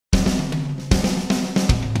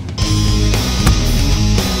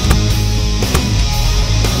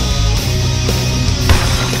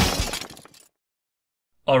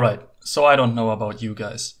Alright, so I don't know about you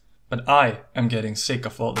guys, but I am getting sick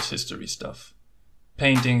of all this history stuff.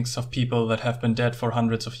 Paintings of people that have been dead for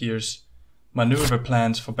hundreds of years, maneuver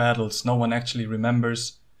plans for battles no one actually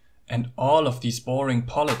remembers, and all of these boring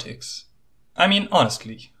politics. I mean,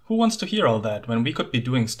 honestly, who wants to hear all that when we could be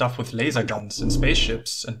doing stuff with laser guns and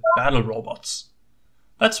spaceships and battle robots?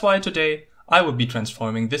 That's why today I will be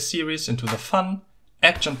transforming this series into the fun,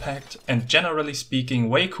 action-packed, and generally speaking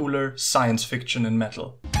way cooler science fiction in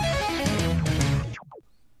metal.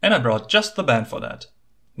 And I brought just the band for that.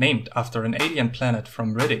 Named after an alien planet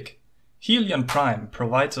from Riddick, Helion Prime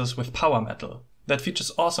provides us with power metal that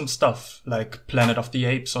features awesome stuff like Planet of the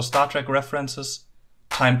Apes or Star Trek references,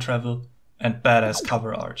 time travel, and badass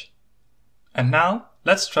cover art. And now,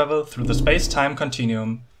 let's travel through the space-time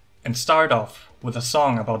continuum and start off with a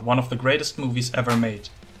song about one of the greatest movies ever made,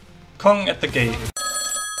 Kong at the Gate.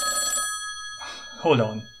 Hold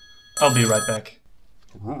on, I'll be right back.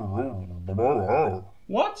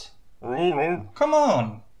 What? Come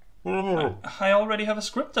on! I already have a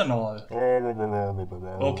script and all.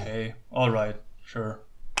 Okay, alright, sure.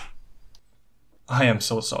 I am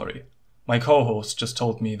so sorry. My co-host just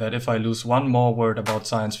told me that if I lose one more word about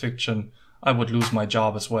science fiction, I would lose my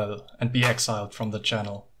job as well and be exiled from the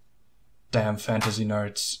channel. Damn fantasy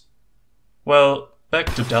nerds. Well,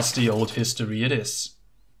 back to dusty old history it is.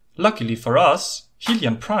 Luckily for us,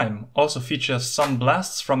 Helion Prime also features some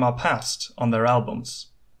blasts from our past on their albums.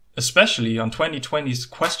 Especially on 2020's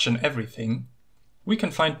Question Everything, we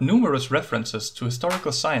can find numerous references to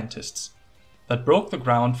historical scientists that broke the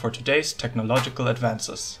ground for today's technological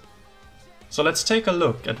advances. So let's take a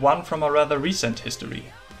look at one from a rather recent history,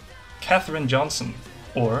 Katherine Johnson,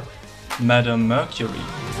 or Madame Mercury.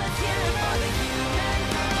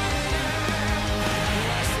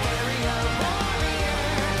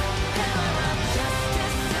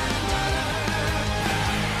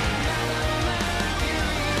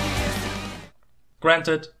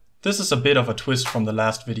 Granted, this is a bit of a twist from the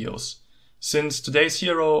last videos, since today's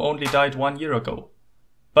hero only died 1 year ago.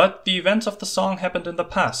 But the events of the song happened in the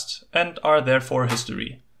past and are therefore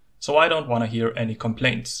history, so I don't want to hear any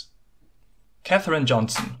complaints. Katherine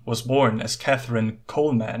Johnson was born as Catherine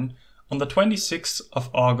Coleman on the 26th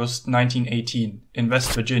of August 1918 in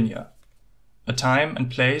West Virginia, a time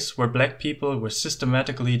and place where black people were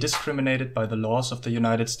systematically discriminated by the laws of the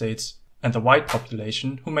United States and the white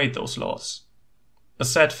population who made those laws. A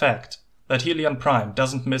sad fact that Helion Prime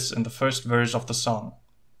doesn't miss in the first verse of the song.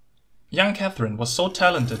 Young Catherine was so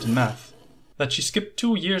talented in math that she skipped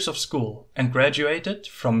 2 years of school and graduated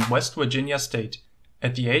from West Virginia State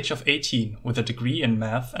at the age of 18 with a degree in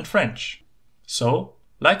math and French. So,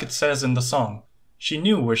 like it says in the song, she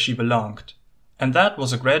knew where she belonged, and that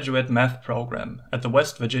was a graduate math program at the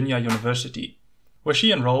West Virginia University, where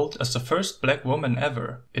she enrolled as the first black woman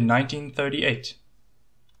ever in 1938.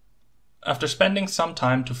 After spending some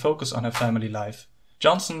time to focus on her family life,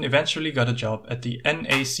 Johnson eventually got a job at the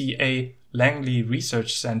NACA Langley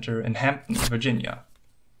Research Center in Hampton, Virginia.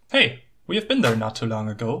 Hey, we have been there not too long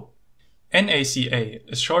ago. NACA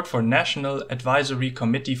is short for National Advisory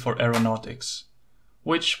Committee for Aeronautics,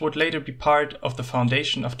 which would later be part of the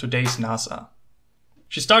foundation of today's NASA.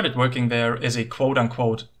 She started working there as a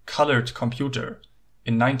quote-unquote colored computer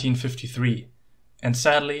in 1953, and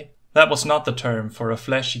sadly, that was not the term for a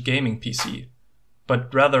flashy gaming PC,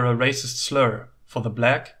 but rather a racist slur for the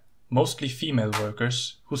black, mostly female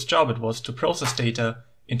workers whose job it was to process data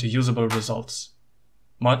into usable results.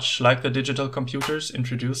 Much like the digital computers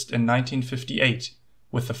introduced in 1958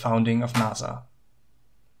 with the founding of NASA.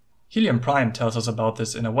 Helion Prime tells us about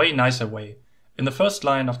this in a way nicer way in the first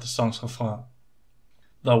line of the song's refrain.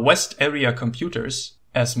 The West Area Computers,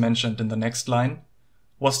 as mentioned in the next line,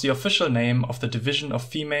 was the official name of the division of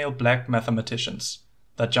female black mathematicians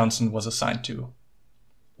that Johnson was assigned to.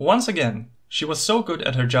 Once again, she was so good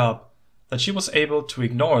at her job that she was able to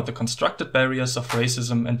ignore the constructed barriers of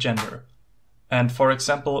racism and gender, and for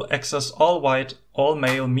example access all white, all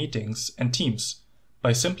male meetings and teams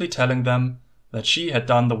by simply telling them that she had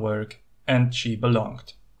done the work and she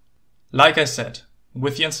belonged. Like I said,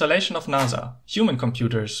 with the installation of NASA, human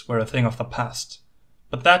computers were a thing of the past.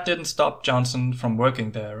 But that didn't stop Johnson from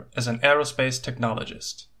working there as an aerospace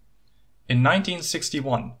technologist. In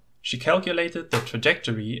 1961, she calculated the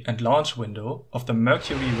trajectory and launch window of the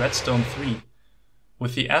Mercury Redstone 3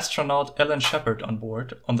 with the astronaut Alan Shepard on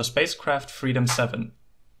board on the spacecraft Freedom 7,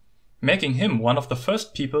 making him one of the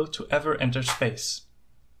first people to ever enter space.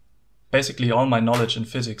 Basically all my knowledge in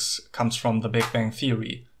physics comes from the Big Bang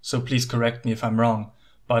Theory, so please correct me if I'm wrong,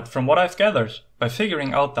 but from what I've gathered, by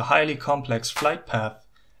figuring out the highly complex flight path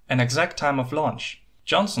and exact time of launch,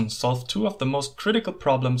 Johnson solved two of the most critical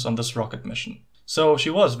problems on this rocket mission. So she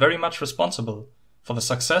was very much responsible for the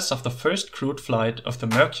success of the first crewed flight of the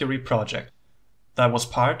Mercury project. That was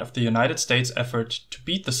part of the United States' effort to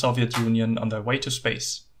beat the Soviet Union on their way to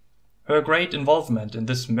space. Her great involvement in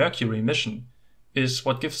this Mercury mission is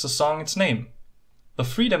what gives the song its name. The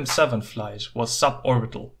Freedom 7 flight was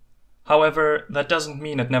suborbital. However, that doesn't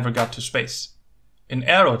mean it never got to space. In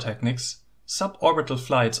aerotechnics, suborbital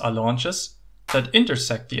flights are launches that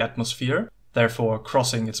intersect the atmosphere, therefore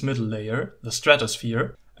crossing its middle layer, the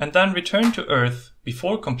stratosphere, and then return to Earth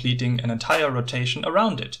before completing an entire rotation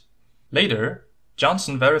around it. Later,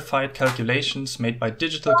 Johnson verified calculations made by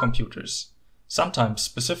digital computers, sometimes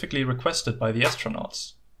specifically requested by the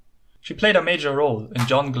astronauts. She played a major role in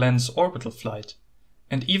John Glenn's orbital flight,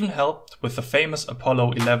 and even helped with the famous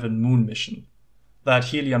Apollo 11 moon mission that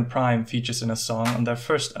Helion Prime features in a song on their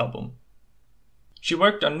first album. She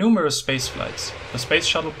worked on numerous space flights, the Space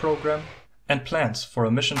Shuttle program, and plans for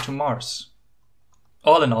a mission to Mars.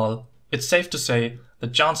 All in all, it's safe to say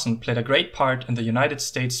that Johnson played a great part in the United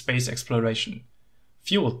States space exploration,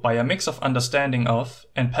 fueled by a mix of understanding of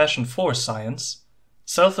and passion for science,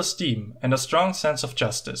 self-esteem, and a strong sense of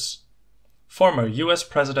justice. Former US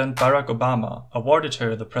President Barack Obama awarded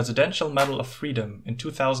her the Presidential Medal of Freedom in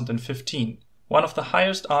 2015, one of the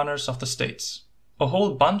highest honors of the states. A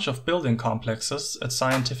whole bunch of building complexes at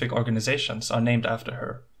scientific organizations are named after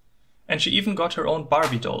her. And she even got her own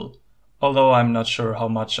Barbie doll, although I'm not sure how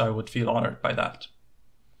much I would feel honored by that.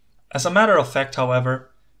 As a matter of fact,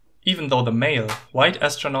 however, even though the male, white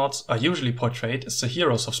astronauts are usually portrayed as the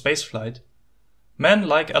heroes of spaceflight, men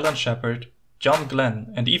like Alan Shepard, John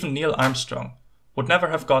Glenn, and even Neil Armstrong would never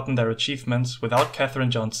have gotten their achievements without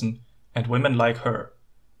Katherine Johnson and women like her,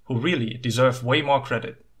 who really deserve way more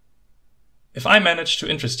credit. If I managed to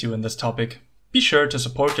interest you in this topic, be sure to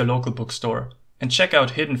support your local bookstore and check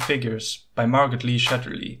out Hidden Figures by Margaret Lee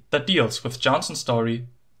Shetterly that deals with Johnson's story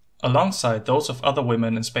alongside those of other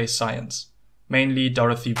women in space science, mainly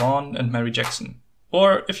Dorothy Vaughan and Mary Jackson.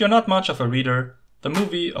 Or, if you're not much of a reader, the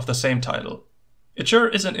movie of the same title. It sure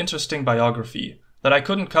is an interesting biography that I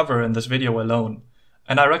couldn't cover in this video alone,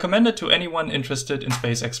 and I recommend it to anyone interested in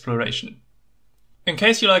space exploration. In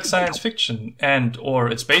case you like science fiction and/or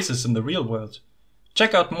its basis in the real world,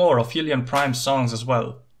 check out more of Helion Prime's songs as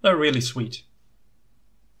well. They're really sweet.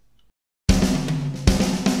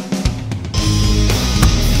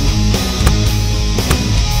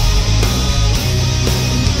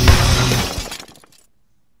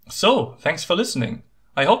 So, thanks for listening.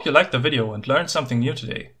 I hope you liked the video and learned something new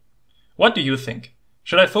today. What do you think?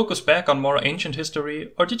 Should I focus back on more ancient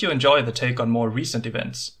history, or did you enjoy the take on more recent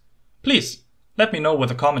events? Please, let me know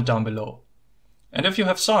with a comment down below. And if you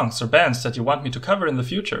have songs or bands that you want me to cover in the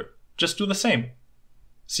future, just do the same.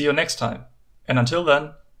 See you next time, and until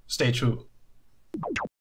then, stay true.